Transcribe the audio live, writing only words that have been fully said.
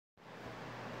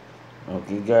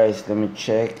Okay guys, let me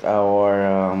check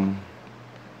our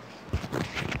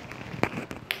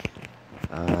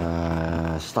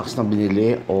stocks na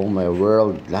binili. Oh my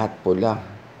world, lahat pula.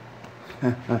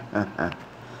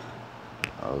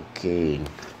 Okay,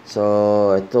 so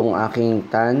itong aking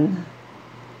tan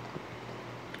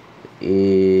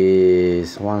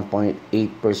is 1.8%.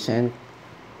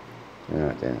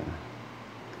 natin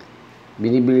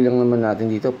binibili lang naman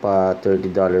natin dito pa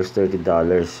 $30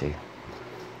 eh.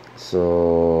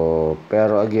 So,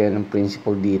 pero again, ang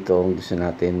principle dito, gusto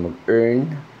natin mag-earn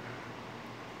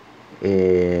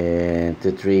and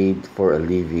to trade for a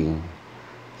living.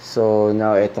 So,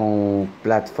 now, itong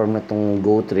platform na itong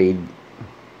GoTrade,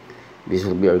 this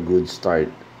will be our good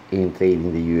start in trading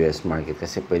the US market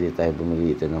kasi pwede tayo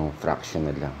bumili dito ng fraction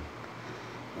na lang.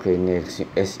 Okay, next,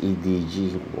 yung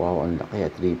SEDG. Wow, ang laki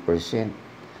at 3%.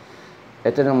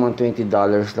 Ito naman, $20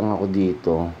 lang ako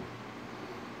dito.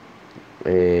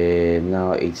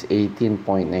 Now it's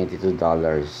 $18.92.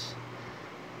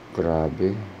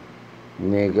 Grabe.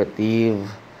 Negative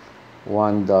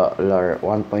 $1, 1.08,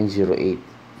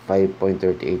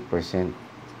 5.38%.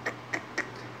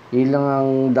 Yun lang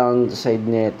ang downside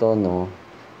nito, no,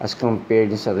 as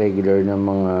compared sa regular na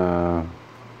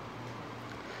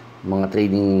mga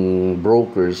trading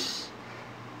brokers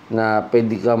na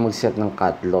pwede ka mag-set ng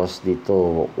cut loss.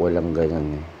 Dito walang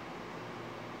ganun eh.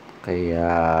 Kaya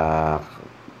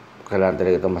kailangan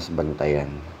talaga ito mas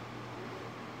bantayan.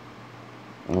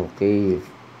 Okay.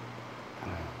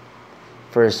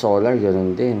 First Solar,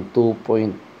 ganun din.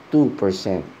 2.2%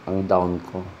 ang down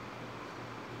ko.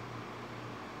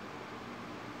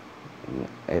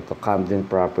 Ito, Camden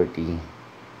Property.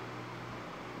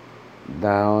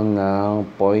 Down ng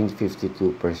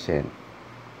 0.52%.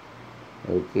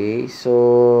 Okay,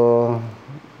 so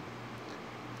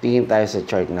tingin tayo sa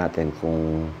chart natin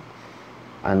kung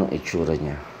anong itsura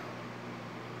niya.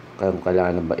 Kung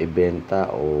kailangan na ba ibenta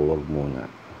o wag muna.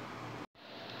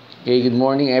 Okay, good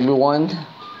morning everyone.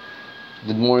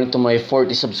 Good morning to my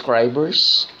 40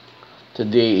 subscribers.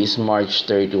 Today is March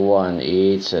 31.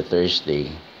 It's a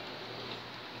Thursday.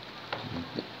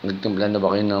 Nagtimpla na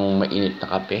ba kayo ng mainit na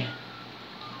kape?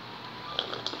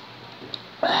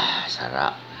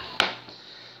 Sarap.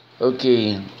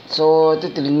 Okay, so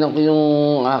titignan ko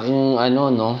yung aking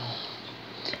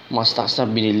mga stocks na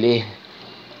binili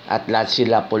at lahat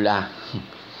sila pula.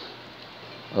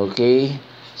 Okay,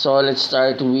 so let's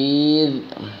start with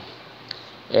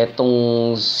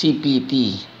etong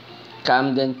CPT,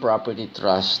 Camden Property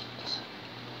Trust.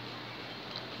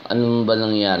 Ano ba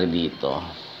nangyari dito?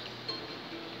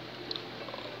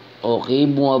 Okay,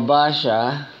 bumaba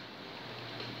siya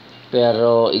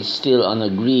pero it's still on a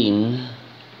green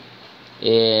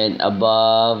and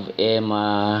above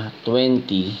EMA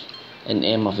 20 and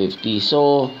EMA 50.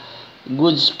 So,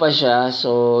 goods pa siya.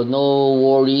 So, no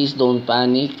worries. Don't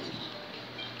panic.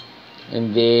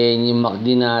 And then, yung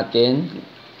MACD natin.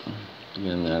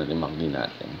 Tingnan natin yung MACD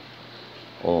natin.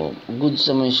 Oh, goods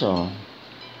naman siya.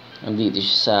 Nandito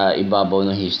siya sa ibabaw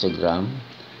ng histogram.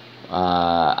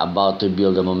 About to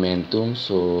build a momentum.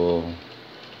 So,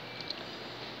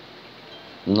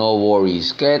 no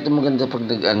worries. Kaya ito maganda pag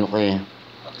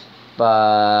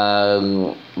pag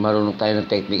marunong tayo ng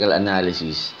technical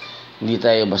analysis, hindi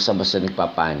tayo basta-basta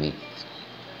nagpapanik.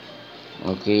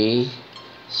 Okay?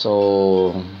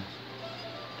 So,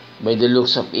 by the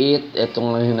looks of it,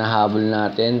 etong hinahabol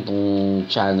natin, itong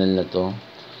channel na to,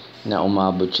 na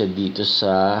umabot siya dito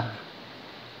sa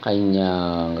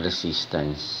kanyang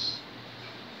resistance.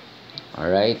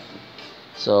 Alright?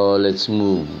 So, let's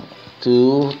move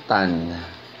to TAN.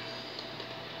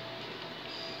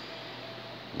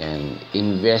 Yan,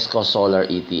 Invesco Solar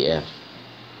ETF.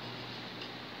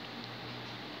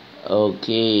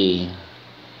 Okay.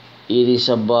 It is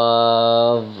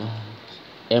above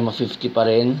EMA 50 pa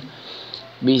rin.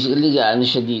 Basically, gaano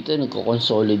siya dito?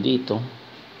 Nagko-consolidate.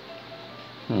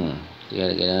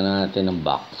 Kailangan natin ng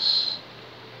box.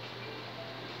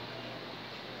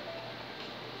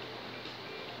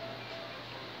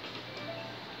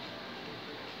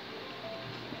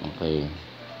 Okay.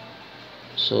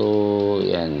 So,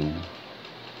 yan.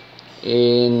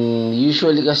 And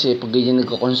usually kasi pag ganyan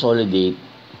nagko-consolidate,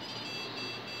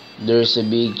 there's a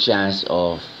big chance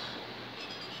of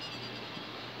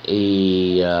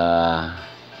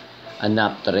an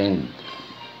uptrend.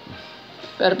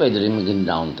 Pero pwede rin maging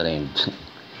downtrend.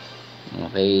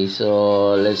 Okay,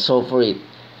 so let's hope for it.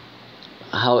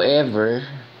 However,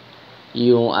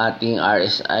 yung ating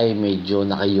RSI medyo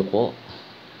nakayuko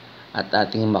at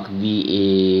ating MACD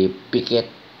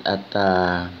pikit at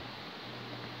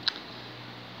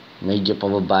medyo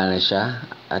pababa na siya.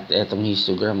 At etong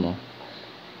histogram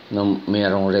na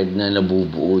merong red na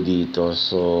nabubuo dito.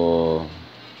 So,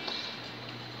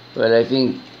 well, I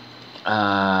think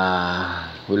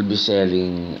we'll be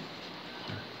selling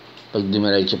pag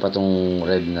dumiretso pa tong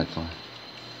red na to.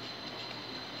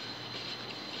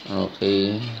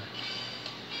 Okay.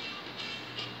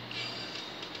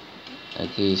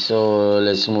 Okay, so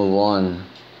let's move on.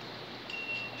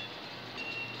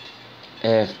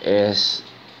 FSLR.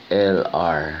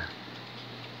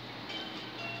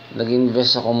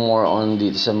 Nag-invest ako more on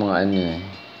dito sa mga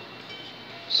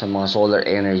sa mga solar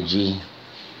energy.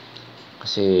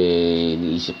 Kasi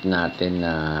iniisip natin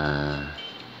na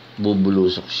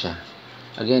bubulusok siya.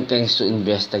 Again, thanks to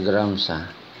Instagrams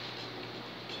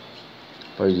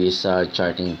for this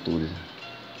charting tool.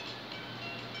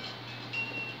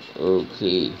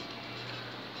 Okay.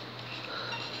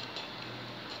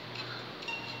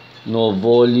 No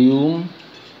volume.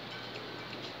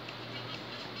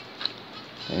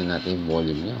 Ayan natin yung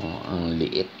volume niya. Ang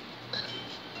liit.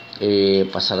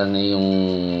 Pasara na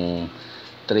yung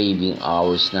trading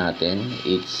hours natin.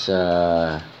 It's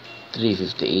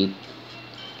 3:58.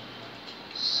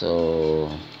 So,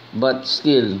 but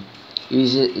still,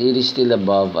 it is still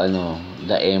above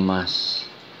the EMAs.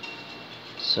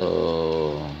 So,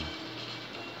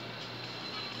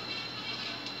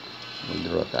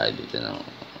 mag-draw tayo dito ng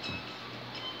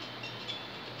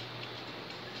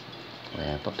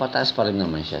papataas pa rin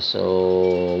naman siya. So,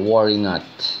 worry not.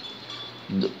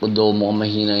 Though mo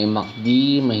mahina yung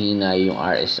MACD, mahina yung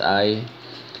RSI,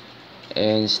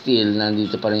 and still,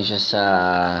 nandito pa rin siya sa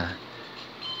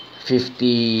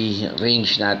 50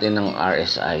 range natin ng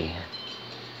RSI.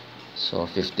 So,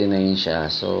 59 siya.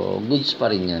 So, goods pa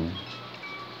rin yan.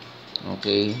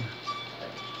 Okay.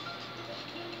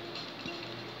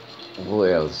 Who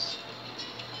else?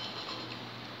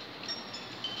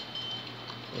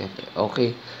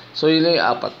 Okay. So, yun lang yung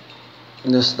apat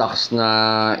na stocks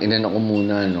na inano ko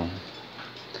muna, no?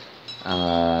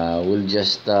 We'll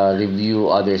just review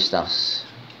other stocks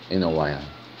in a while.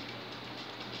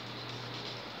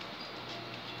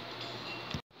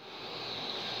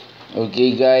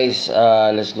 Okay, guys.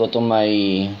 Let's go to my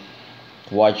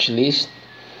watch list.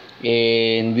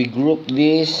 And we group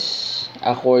this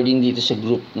according dito sa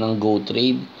group ng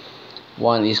GoTrade.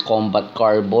 One is Combat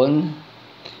Carbon.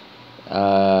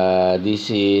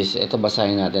 Ito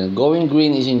basahin natin. Going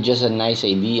green isn't just a nice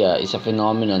idea, it's a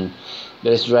phenomenon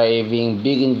that is driving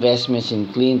big investments in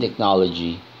clean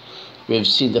technology. We've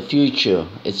seen the future.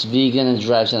 It's vegan and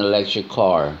drives an electric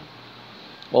car.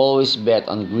 Always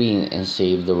bet on green and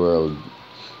save the world.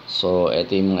 So,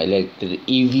 ito yung mga electric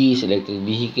EVs, electric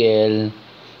vehicle,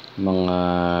 mga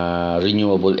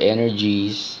renewable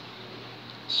energies.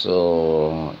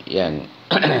 So, yan.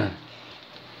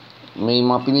 May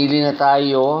mga pinili na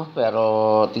tayo,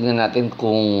 pero tingnan natin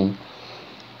kung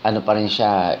ano pa rin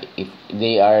siya, if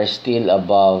they are still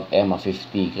above EMA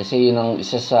 50. Kasi yun ang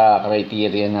isa sa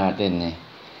criteria natin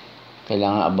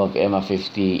Kailangan above EMA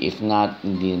 50. If not,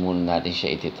 hindi muna natin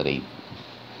siya iti-trade.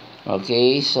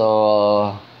 Okay,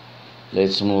 so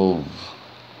let's move.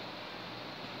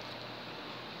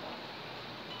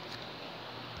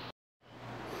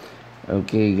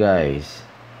 Okay, guys.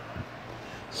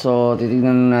 So,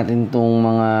 titignan natin tong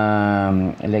mga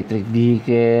electric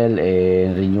vehicle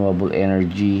and renewable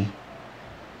energy.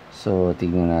 So,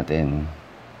 tignan natin.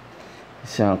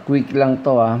 So, quick lang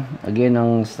to Again,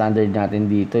 ang standard natin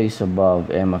dito is above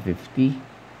EMA 50.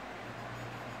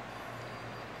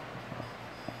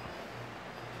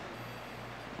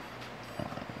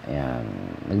 Ayan.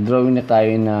 Nag-drawing na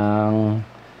tayo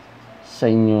sa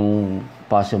inyong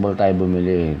possible tayo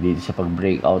bumili. Dito sa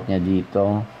pag-breakout niya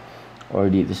dito. Or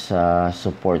dito sa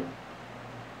support.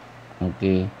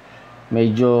 Okay.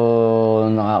 Medyo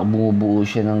bumubuo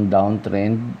siya ng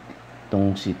downtrend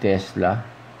itong si Tesla.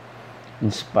 In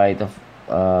spite of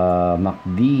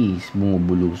MACD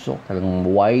bumubulusok. Talagang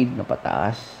wide na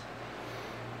pataas.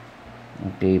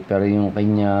 Okay. Pero yung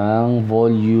kanyang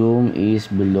volume is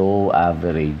below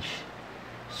average.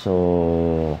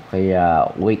 So, kaya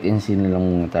wait and see na lang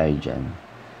muna tayo dyan.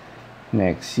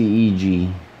 Next, CEG.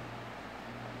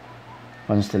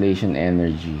 Constellation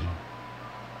Energy.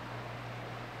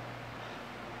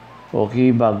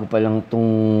 Okay, bago pa lang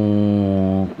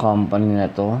tong company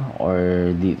na to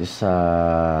or dito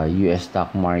sa US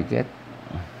stock market.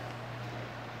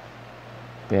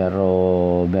 Pero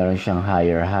meron siyang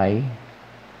higher high.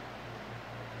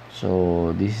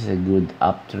 So, this is a good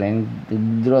uptrend.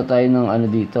 Draw tayo ng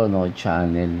dito,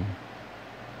 channel.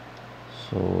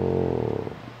 So,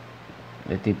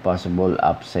 ito yung possible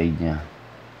upside niya.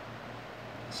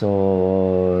 So,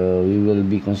 we will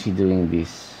be considering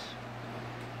this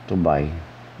to buy.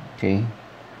 Okay?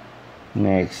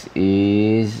 Next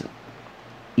is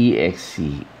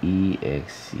EXC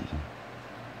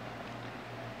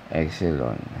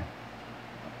XLE.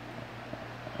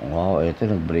 Wow, ito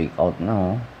nag-breakout na,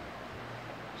 oh.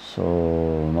 So,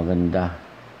 maganda.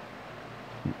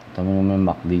 Tama naman yung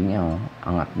MACD niya, oh.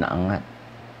 Angat na angat.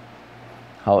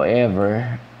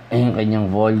 However, yung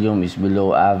kanyang volume is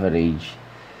below average.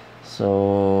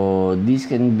 So, this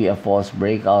can be a false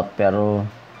breakout, pero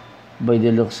by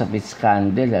the looks of its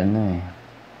candle,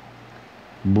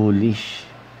 bullish.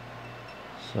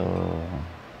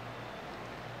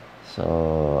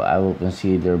 So I will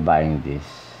consider buying this.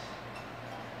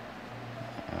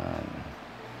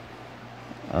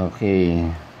 Okay,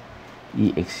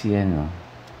 EXC yan, no?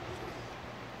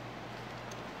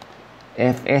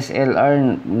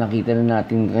 FSLR, nakita na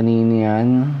natin kanina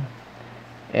yan.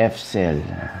 F-cell,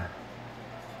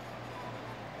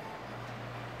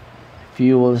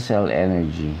 fuel cell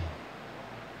energy.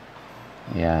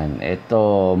 Yan,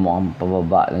 ito mukhang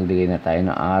pababa. Naglagay na tayo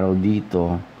ng arrow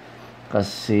dito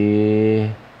kasi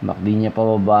MACD niya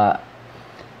pababa,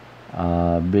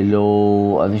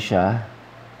 below ano siya,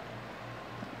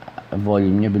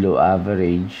 volume niya below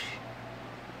average.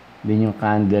 Din yung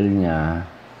candle niya,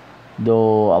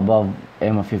 though above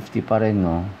EMA50 pa rin,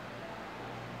 no?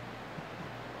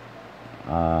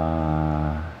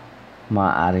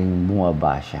 Maaaring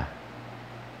bumaba siya.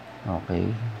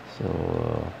 Okay, so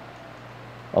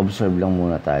observe lang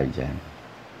muna tayo dyan.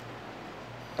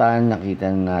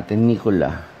 Nakita natin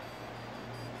Nikola.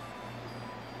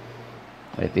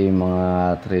 Ito yung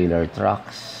mga trailer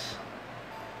trucks.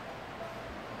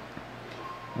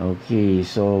 Okay,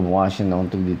 so mukha siya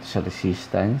nauntog dito sa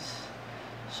resistance.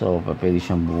 So pwede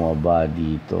siyang bumaba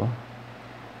dito.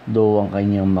 Though ang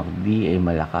kanyang MACD ay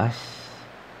malakas,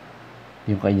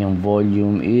 yung kanyang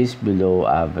volume is below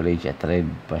average at red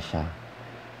pa siya.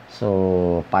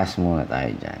 So, pass muna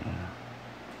tayo dyan.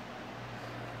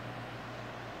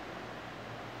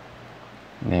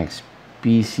 Next,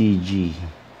 PCG.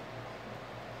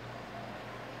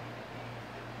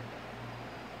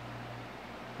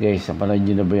 Guys, napanood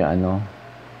nyo na ba yung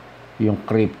yung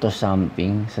crypto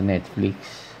something sa Netflix?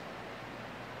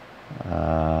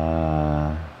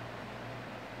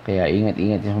 Kaya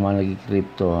ingat-ingat yung mga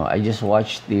nag-crypto. I just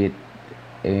watched it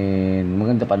and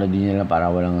maganda panoodin nyo lang para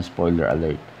walang spoiler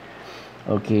alert.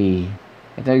 Okay,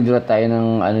 ito nagdura tayo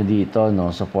ng dito,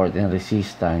 no, support and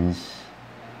resistance.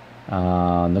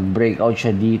 Nag-breakout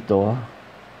siya dito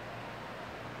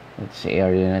sa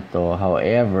area na to.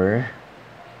 However,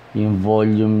 yung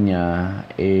volume niya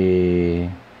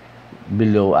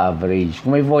below average.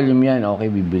 Kung may volume yan, okay,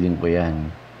 bibiling ko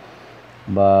yan.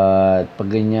 But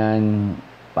pag ganyan,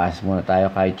 pass muna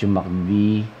tayo kahit yung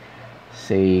MACD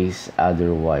says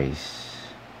otherwise.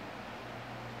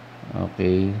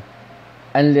 Okay,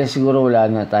 unless siguro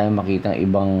wala na tayong makitang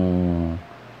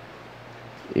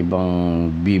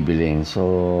ibang bibilin.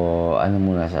 So ano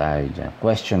muna sa akin dyan,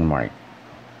 question mark.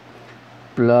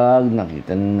 Plug,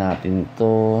 nakita na natin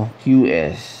to.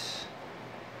 QS,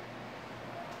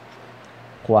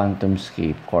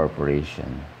 QuantumScape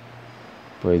Corporation.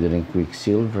 Pwede rin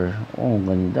Quicksilver. Oh,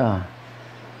 ganda.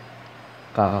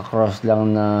 Kaka-cross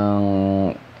lang ng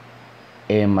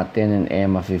EMA10 and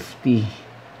EMA50.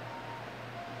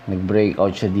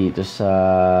 Nag-breakout siya dito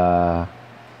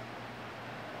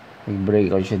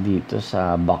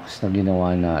sa box na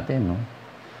ginawa natin, no?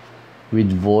 With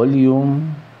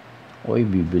volume, oy,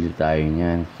 bibili tayo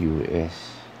niyan,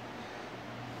 QS.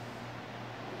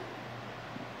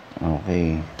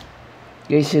 Okay.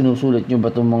 Guys, sinusulat nyo ba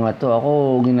itong mga to?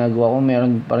 Ako, ginagawa ko,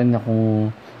 meron pa rin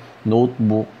akong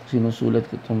notebook. Sinusulat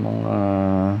ko itong mga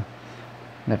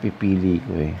napipili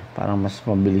ko, parang mas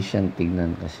mabilis siyang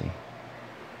tignan kasi.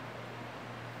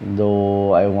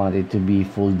 Though I want it to be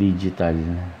full digital,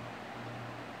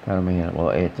 para mahirap.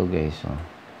 Eto guys,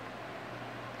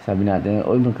 sabi natin,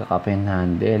 magkaka-pen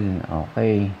handle.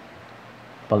 Okay,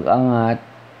 pag angat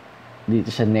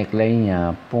dito sa neckline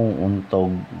niya,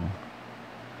 untog.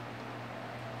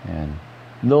 Yan.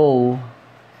 Though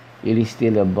it is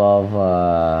still above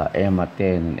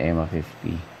EMA10 and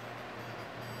EMA50.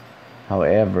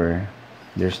 However,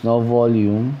 there's no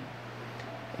volume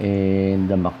and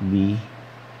the MACD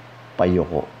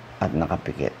payoko at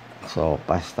nakapikit. So,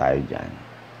 pass tayo dyan.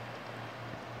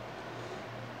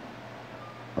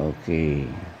 Okay.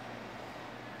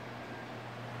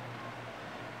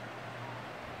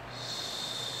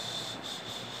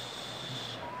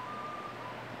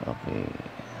 Okay.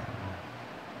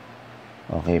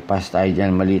 Okay, pass tayo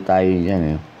dyan. Mali tayo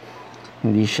dyan,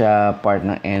 Hindi siya part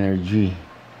ng energy.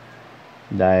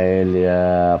 Dahil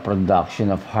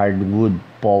production of hardwood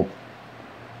pulp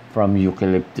from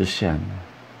eucalyptus yan.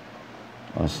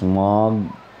 O SMOG.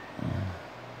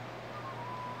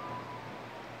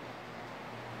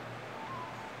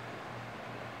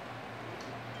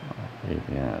 Okay,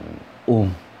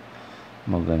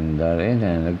 maganda rin.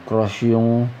 Nag-cross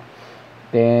yung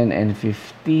 10 and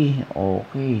 50.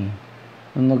 Okay.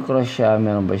 Nung nag-cross siya,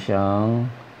 meron ba siyang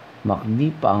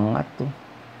MACD? Paangat to.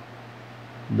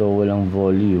 Though walang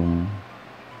volume.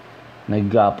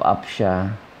 Nag-gap up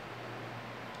siya.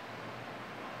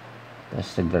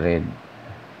 Tapos nag-red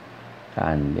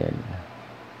candle.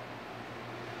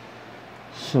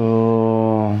 So,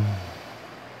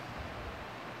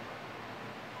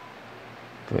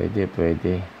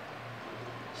 pwede.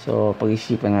 So,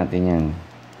 pag-isipan natin yan.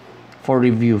 For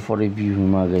review,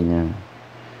 yung mga ganyan.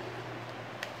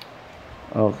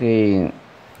 Okay.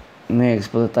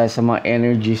 Next, punta tayo sa mga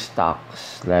energy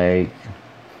stocks like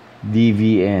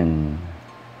Devon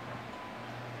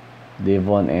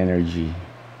Energy.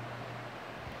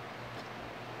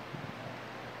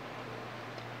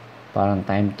 Parang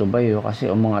time to buy kasi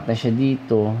umangat na siya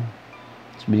dito.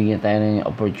 Tapos binigyan tayo ng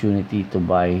opportunity to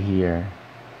buy here.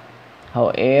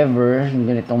 However, yung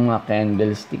ganitong mga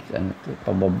candlesticks,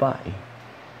 pababa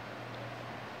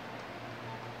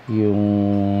yung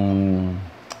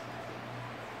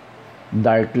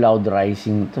dark cloud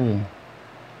rising to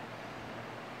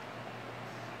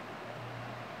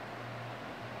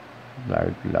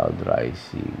dark cloud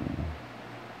rising.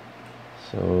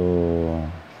 So,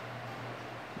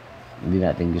 hindi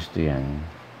natin gusto yan.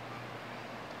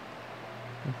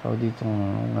 Ikaw dito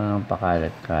nga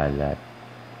pakalat-kalat.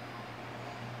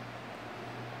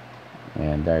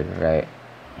 Ayan, dark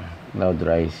cloud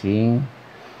rising.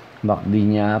 MACD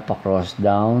niya pa-cross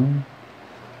down.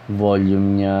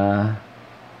 Volume niya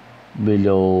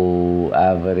below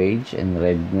average and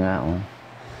red nga.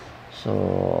 So,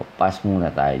 pass muna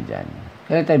tayo dyan.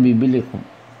 Kaya tayo bibili ko.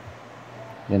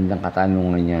 Gandang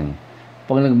katanungan yan.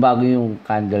 Pag nagbago yung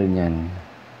candle niyan,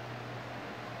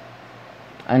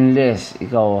 unless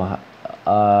ikaw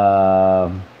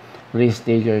risk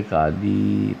taker ka,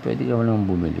 di pwede ka walang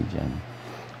bumili dyan.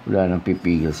 Wala nang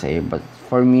pipigil sa'yo. But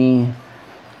for me,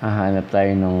 hahanap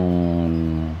tayo ng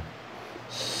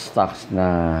stocks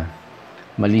na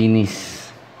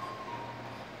malinis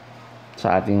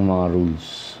sa ating mga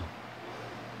rules.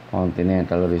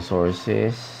 Continental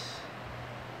Resources,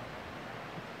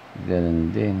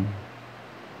 ganun din.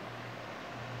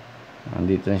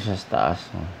 Andito na siya sa taas.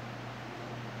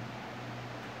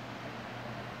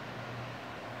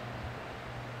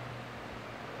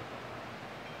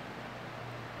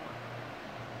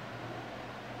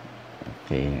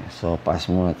 Okay, so pass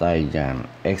muna tayo dyan.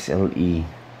 XLE.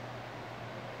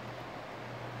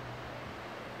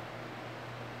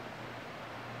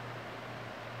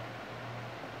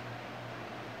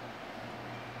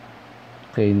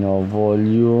 Okay, no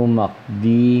volume, MACD,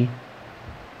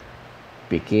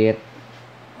 pikit.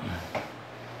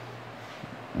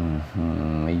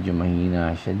 Medyo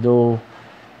mahina siya. Though,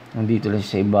 nandito lang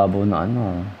sa ibabaw na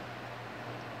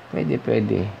pwede.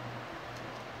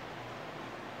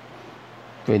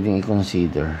 Pwedeng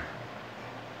i-consider.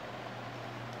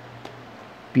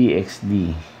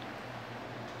 PXD.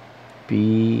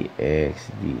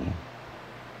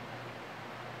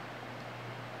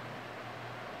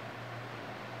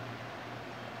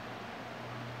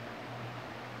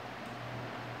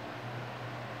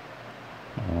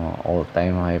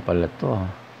 All-time high pala to.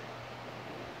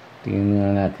 Tingnan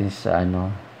nga natin sa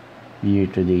year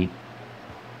to date.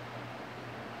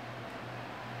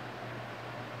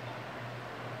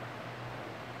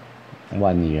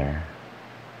 One year.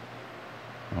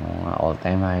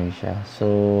 All-time high siya.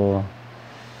 So,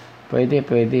 pwede.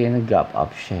 Nag-gap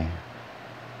up siya.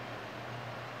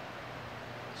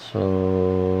 So,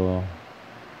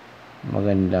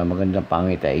 magandang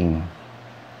pangitain.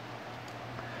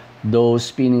 Though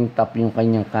spinning top yung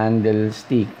kanyang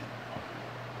candlestick,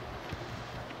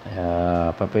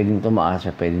 pwedeng tumaas,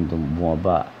 pwedeng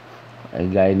bumaba.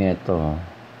 Gaya nito.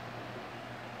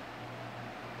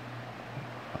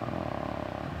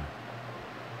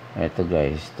 Ito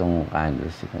guys, itong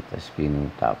candlestick na ito,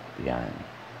 spinning top, yan.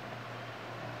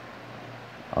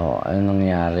 Ano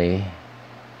nangyari?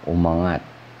 Umangat.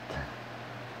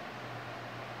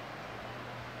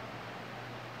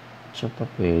 So,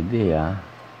 pwede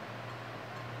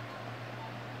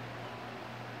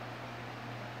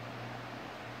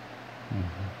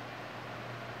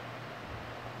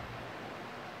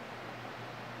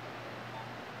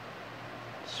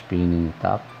Spinning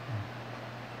top.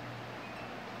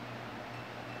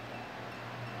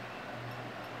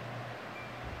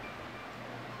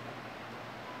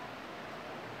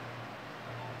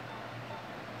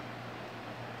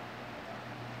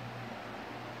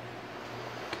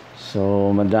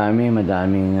 So, madaming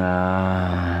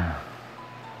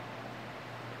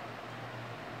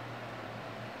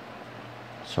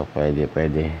so,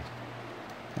 pwede.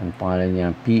 Ang pangalan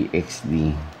niya,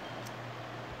 PXD.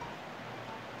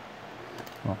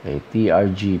 Okay,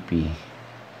 TRGP.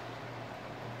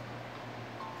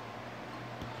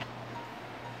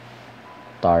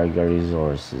 Targa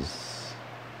Resources.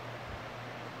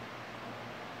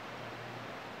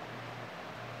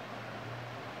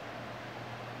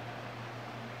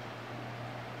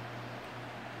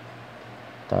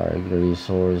 Targa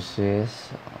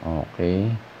Resources.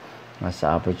 Okay.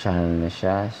 Nasa upper channel na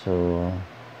siya. So,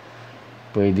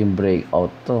 pwedeng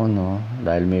breakout to, no?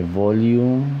 Dahil may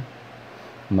volume,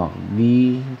 MACD,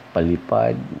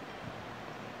 palipad.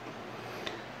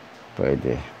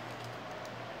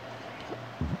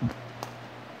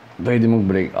 Pwede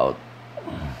mag-breakout.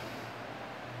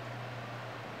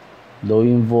 Low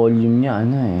yung volume niya,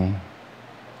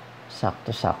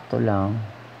 sakto-sakto lang.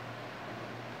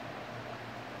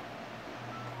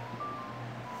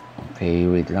 Okay,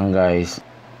 wait lang guys.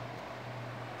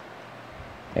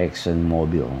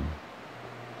 ExxonMobil.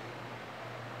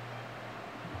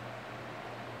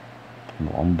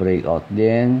 Mukhang breakout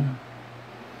din.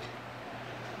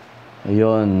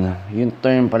 Ayun, yung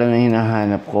term pala na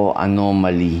hinahanap ko,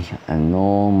 anomaly.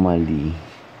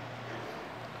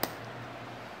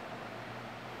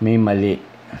 May mali.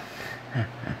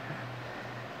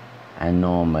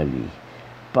 Anomaly.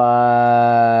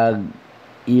 Pag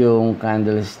yung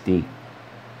candlestick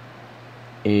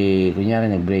kunyari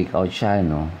nag-breakout siya,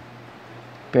 no?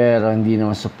 Pero hindi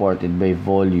naman supported by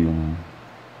volume,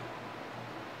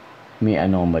 may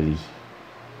anomaly.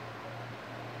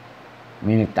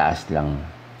 May nagtaas lang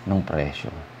ng presyo.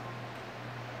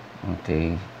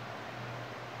 Okay.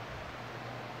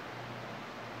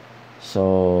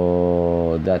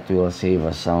 So, that will save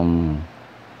us some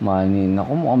money.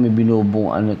 Naku, mukhang may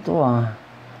binubong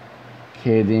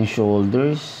head and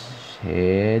shoulders.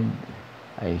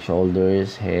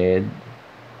 Shoulders, head.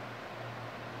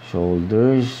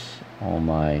 Shoulders. Oh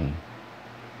my.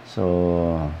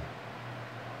 So,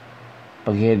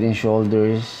 pag head and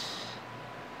shoulders,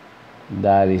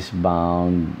 that is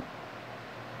bound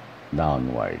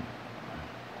downward.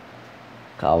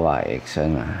 Kawaii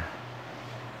na.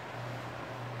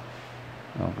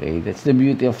 Okay, that's the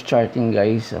beauty of charting,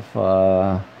 guys, of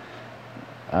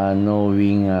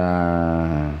knowing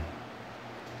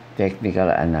technical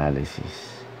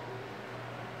analysis.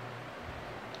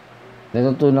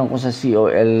 Natutunan ko sa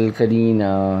COL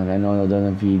kanina, nanonood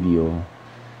ng video,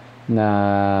 na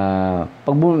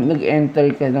pag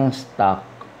nag-enter ka ng stock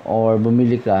or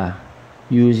bumili ka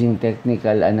using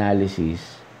technical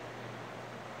analysis,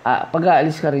 pag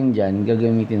aalis ka rin dyan,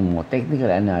 gagamitin mo technical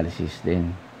analysis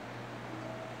din.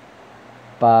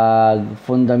 Pag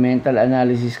fundamental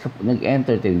analysis ka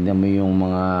nag-enter, tignan mo yung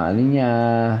mga niya,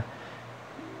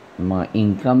 mga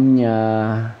income niya,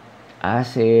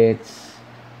 assets,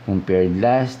 compared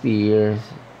last year,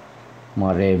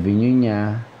 mga revenue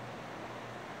niya.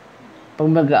 Pag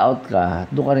mag-out ka,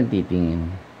 doon ka rin titingin.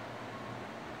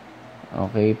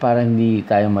 Okay, para hindi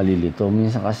tayo malilito.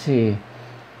 Minsan kasi,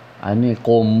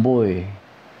 combo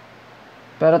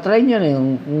Pero try nyo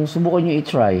rin, kung subukan nyo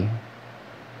i-try.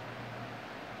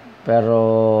 Pero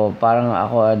parang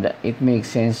ako, it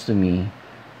makes sense to me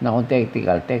na kung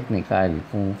technical,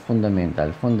 kung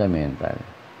fundamental.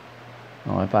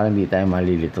 Okay, parang hindi tayo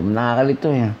malilito. Nakakalito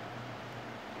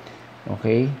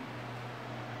Okay?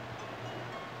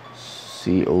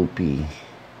 COP.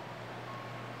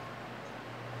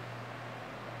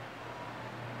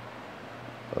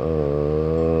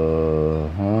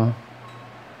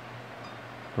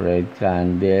 Red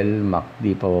candle,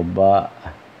 MACD pababa.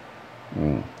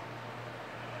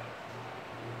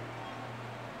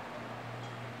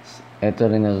 Ito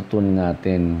rin natutunan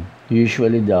natin.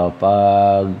 Usually daw,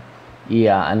 pag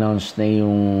i-announce na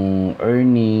yung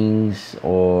earnings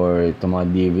or itong mga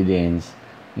dividends,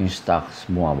 yung stocks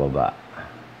bumababa.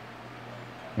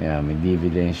 May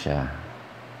dividend siya.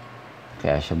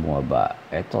 Kaya siya bumaba.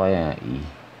 Ito kaya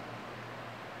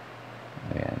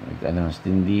nag-announce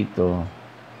din dito.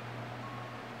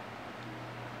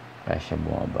 Kaya siya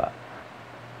bumaba.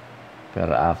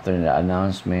 Pero after the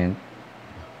announcement,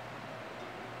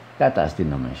 tataas din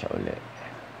naman siya ulit.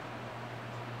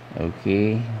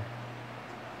 Okay.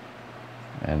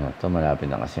 Ito, malapit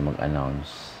na kasi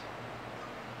mag-announce.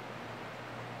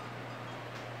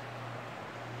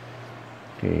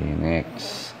 Okay,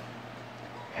 next.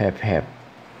 Hep.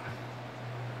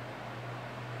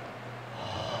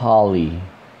 Holly.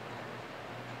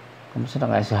 Kamusta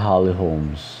na kaya si Holly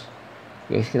Holmes?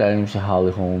 Guys, kilala niyo si Holly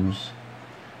Holmes?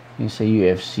 Yung sa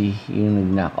UFC, yung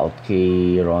nag-knockout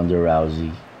kay Ronda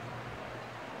Rousey.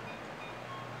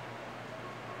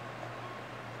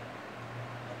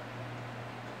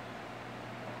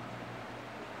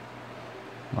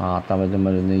 Makakatamad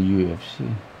naman ng UFC.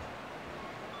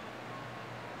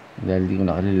 Dahil di ko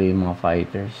nakilala yung mga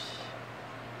fighters.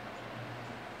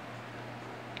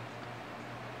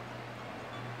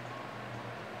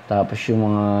 Tapos yung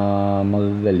mga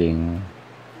magagaling,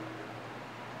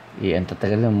 ang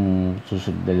tatagal lang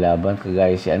susunod na laban.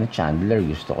 Kagaya si Chandler,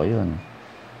 gusto ko yun.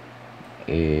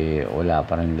 Wala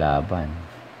pa rin laban.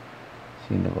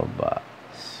 Sino ba?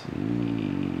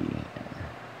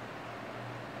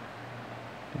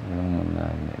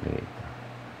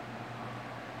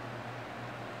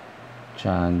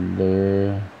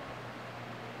 Chandler.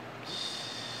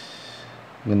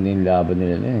 Ganda yung laban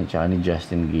nila tsaka ni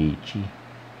Justin Gaethje.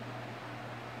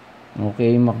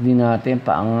 Okay, MACD natin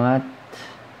paangat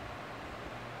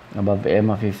above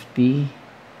EMA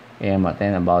 50, EMA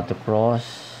 10 about to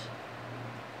cross,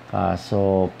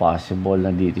 kaso possible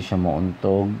na dito siya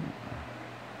mauntog,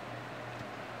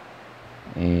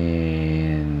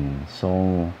 and so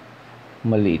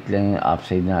maliit lang yung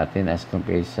upside natin as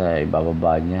compared sa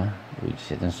ibababa niya, which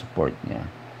is itong support niya.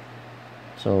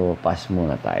 So pass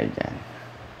muna tayo dyan.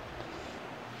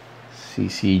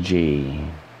 CCJ.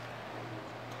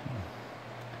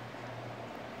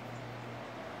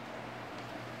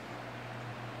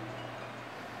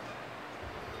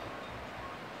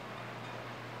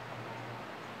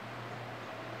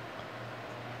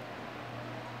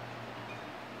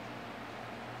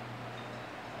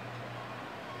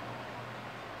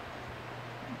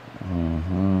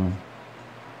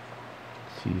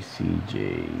 CCJ.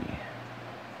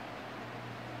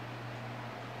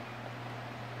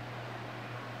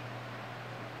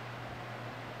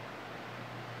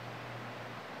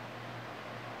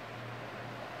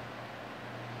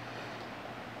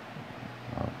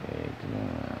 Okay, ito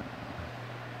na.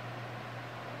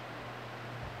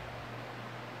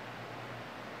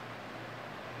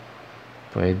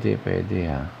 Pwede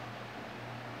ha.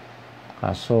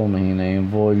 Kaso mahina yung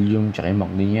volume tsaka yung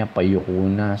MACD niya payuko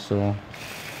na, so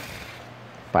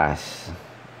pass.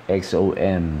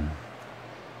 XOM.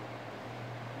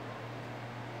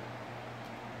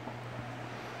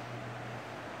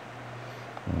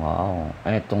 Wow,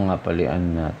 eto nga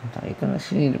palian natin. Ito na,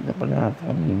 sinilip na pala natin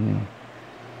kanina.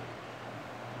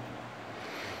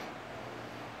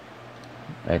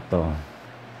 Eto,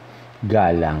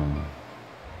 galang.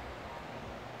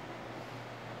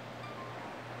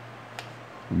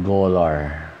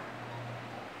 Golar.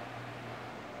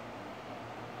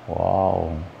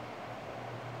 Wow.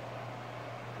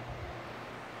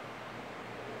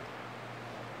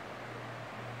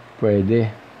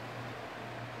 Pwede.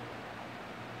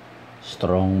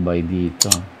 Strong buy dito.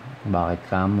 Bakit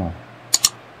kamo?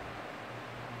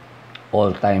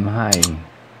 All time high.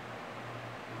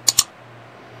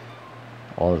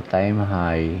 All time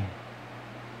high.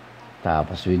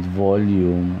 Tapos with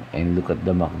volume, and look at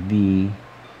the MACD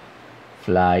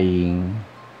flying.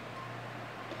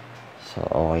 So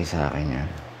okay sa akin yan.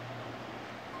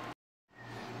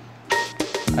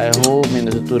 I hope may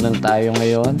natutunan tayo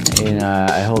ngayon, and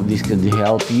I hope this could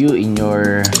help you in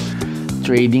your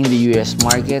trading the US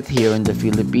market here in the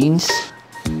Philippines.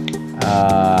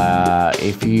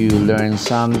 If you learn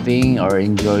something or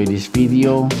enjoy this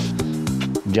video,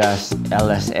 just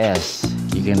LSS.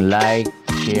 You can like,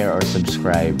 share, or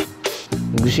subscribe.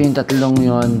 Kung gusto yung tatlong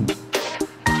yon,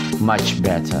 much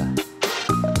better.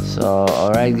 So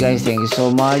alright guys, thank you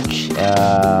so much.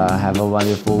 Have a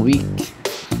wonderful week,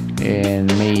 and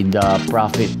may the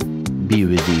profit be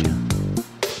with you.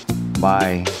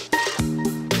 Bye.